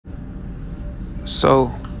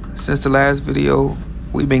So, since the last video,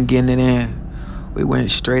 we've been getting it in. We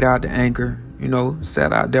went straight out to Anchor,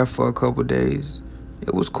 sat out there for a couple days.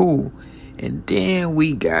 It was cool. And then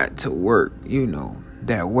we got to work,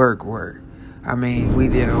 that work. I mean, we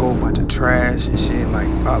did a whole bunch of trash and shit, like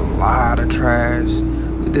a lot of trash.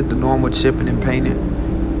 We did the normal chipping and painting.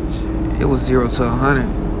 It was 0 to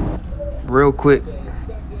 100 real quick.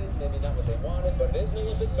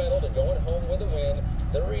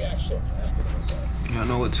 Y'all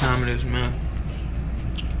know what time it is, man.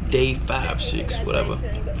 Day 5, 6, whatever.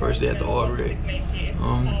 First day at the oil rig.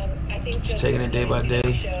 Just taking it day by day.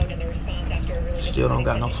 Still don't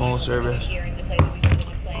got no phone service.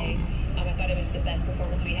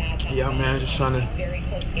 Yeah, man, just trying to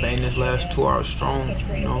bang this last 2 hours strong,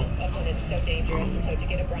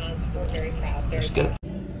 Let's get it.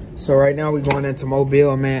 So right now we're going into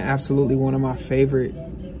Mobile, man. Absolutely one of my favorite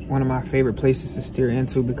places to steer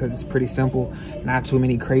into because it's pretty simple. Not too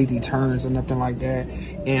many crazy turns or nothing like that.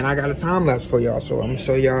 And I got a time lapse for y'all, so I'm gonna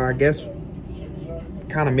show y'all, I guess,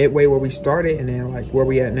 kind of midway where we started and then like where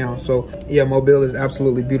we at now. So yeah, Mobile is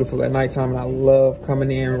absolutely beautiful at nighttime, and I love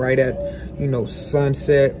coming in right at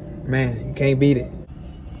sunset. Man, you can't beat it.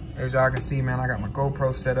 As y'all can see, man, I got my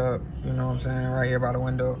GoPro set up, you know what I'm saying, right here by the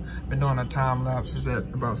window. Been doing a time lapse. It's at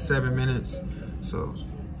about 7 minutes. So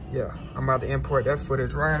yeah, I'm about to import that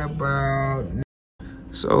footage right about now.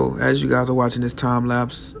 So as you guys are watching this time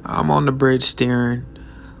lapse, I'm on the bridge steering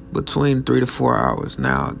between 3 to 4 hours.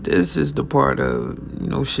 Now, this is the part of,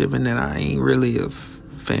 shipping that I ain't really a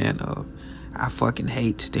fan of. I fucking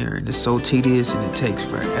hate steering. It's so tedious and it takes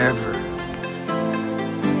forever.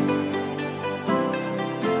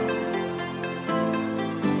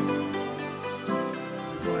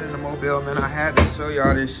 Going into Mobile, man, I had to show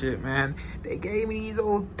y'all this shit, man. They gave me these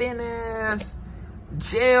old thin ass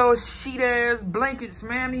gel sheet ass blankets,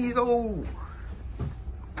 man. These old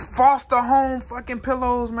foster home fucking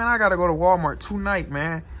pillows, man. I gotta go to Walmart tonight,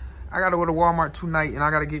 man. I gotta go to Walmart tonight and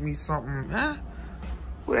I gotta get me something, man.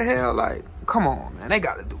 Who the hell, like, come on, man. They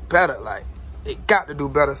gotta do better, like, they got to do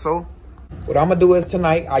better. So what I'm gonna do is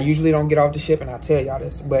tonight, I usually don't get off the ship and I tell y'all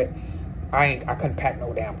this, but I couldn't pack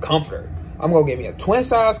no damn comforter. I'm gonna get me a twin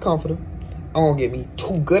size comforter. I'm gonna get me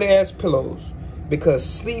 2 good ass pillows because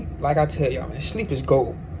sleep, like I tell y'all, man, sleep is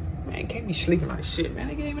gold. Man, can't be sleeping like shit, man.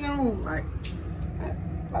 They gave me that move, like,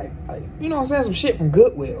 you know what I'm saying? Some shit from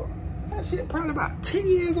Goodwill. That shit probably about 10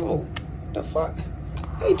 years old. The fuck?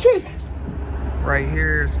 Hey, tripping. Right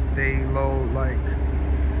here, they load like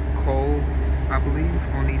coal, I believe,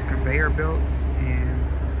 on these conveyor belts. And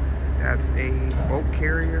that's a boat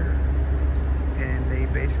carrier. And they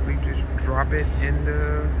basically just drop it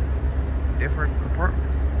into different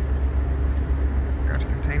compartments. Got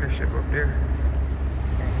your container ship up there.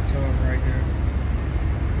 Got the tub right here.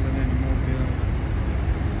 Pulling in the Mobile.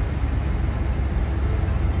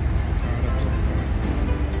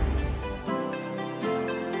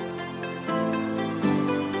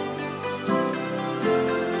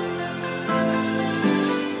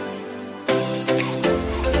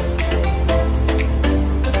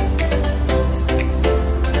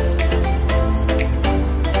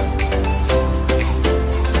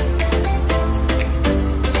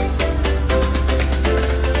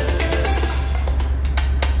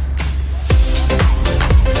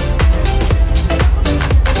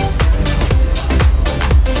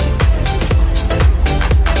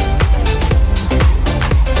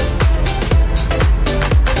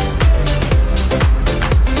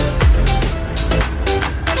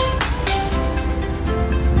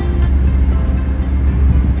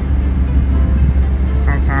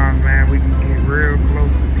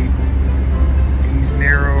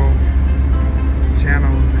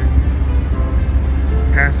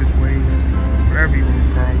 passageways, whatever you want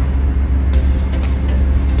to call them.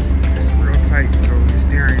 It's real tight, so the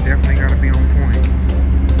steering definitely got to be on point.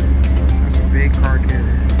 That's a big car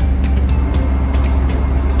carrier.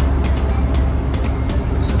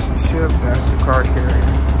 This is the ship, that's the car carrier.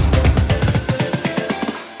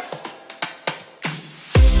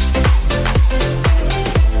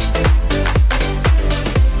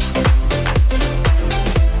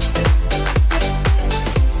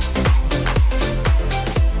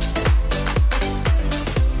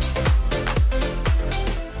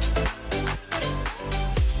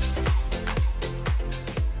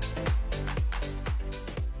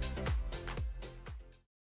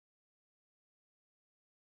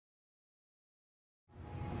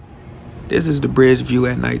 This is the bridge view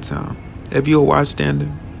at nighttime. If you're a watch stander,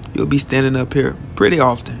 you'll be standing up here pretty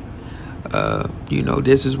often. You know,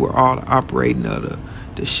 this is where all the operating of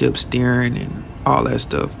the ship steering and all that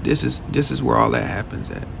stuff. This is where all that happens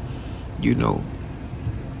at. you know,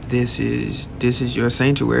 this is your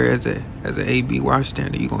sanctuary as an AB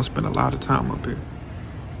watchstander. You're gonna spend a lot of time up here.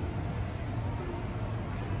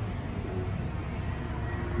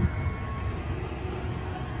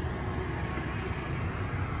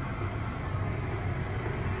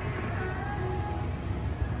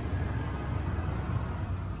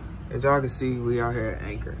 As y'all can see, we out here at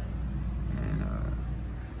Anchor, and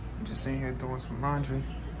I'm just sitting here doing some laundry.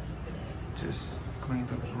 Just cleaned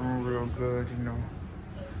up the room real good, you know,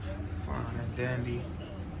 fine and dandy.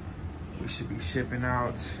 We should be shipping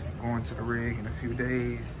out, going to the rig in a few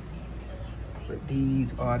days. But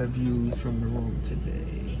these are the views from the room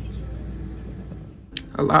today.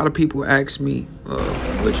 A lot of people ask me,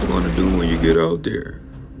 what you gonna do when you get out there?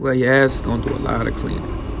 Well, your ass is gonna do a lot of cleaning.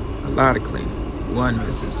 A lot of cleaning. 1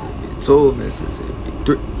 Mississippi, 2 Mississippi,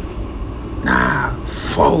 3,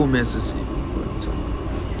 4 Mississippi.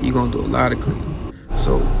 You're gonna do a lot of cleaning.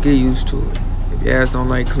 So get used to it. If your ass don't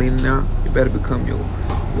like cleaning out, you better become your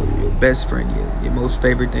best friend, your most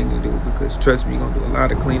favorite thing to do, because trust me, you're gonna do a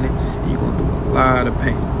lot of cleaning and you're gonna do a lot of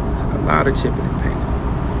painting, a lot of chipping and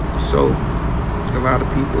painting. So a lot of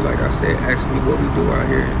people, like I said, ask me what we do out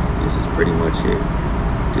here, and this is pretty much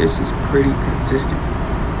it. This is pretty consistent.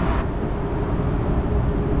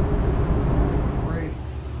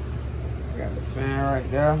 Right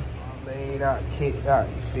there, laid out, kicked out,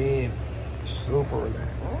 you feel me? Super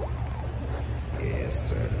relaxed. Yes,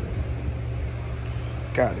 sir.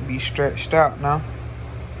 Got to be stretched out now.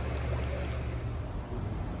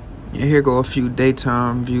 And here go a few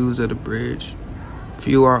daytime views of the bridge. A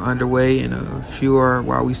few are underway and a few are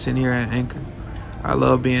while we sitting here at Anchor. I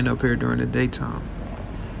love being up here during the daytime.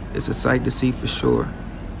 It's a sight to see for sure.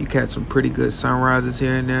 You catch some pretty good sunrises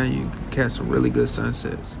here and there. You can catch some really good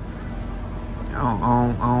sunsets.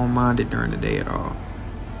 I don't mind it during the day at all.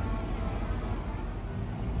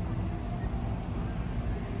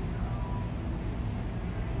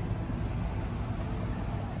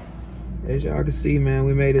 As y'all can see, man,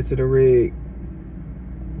 we made it to the rig.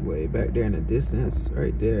 Way back there in the distance,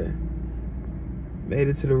 right there. Made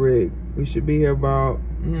it to the rig. We should be here about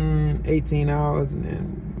 18 hours, and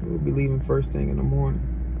then we'll be leaving first thing in the morning.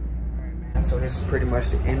 All right, man, so this is pretty much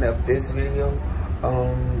the end of this video.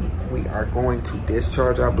 We are going to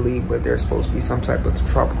discharge, I believe, but there's supposed to be some type of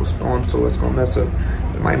tropical storm, so it's gonna mess up.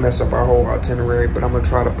 It might mess up our whole itinerary, but I'm gonna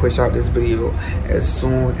try to push out this video as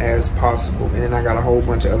soon as possible. And then I got a whole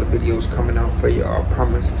bunch of other videos coming out for y'all, I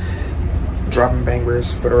promise. Dropping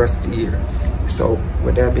bangers for the rest of the year. So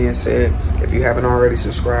with that being said, if you haven't already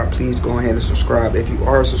subscribed, please go ahead and subscribe. If you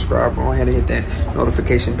are subscribed, go ahead and hit that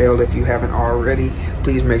notification bell. If you haven't already,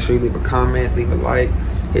 please make sure you leave a comment, leave a like.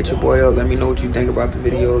 Hit your boy up. Let me know what you think about the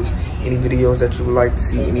videos. Any videos that you would like to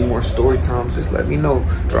see, any more story times, just let me know.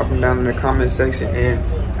 Drop them down in the comment section, and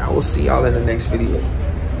I will see y'all in the next video.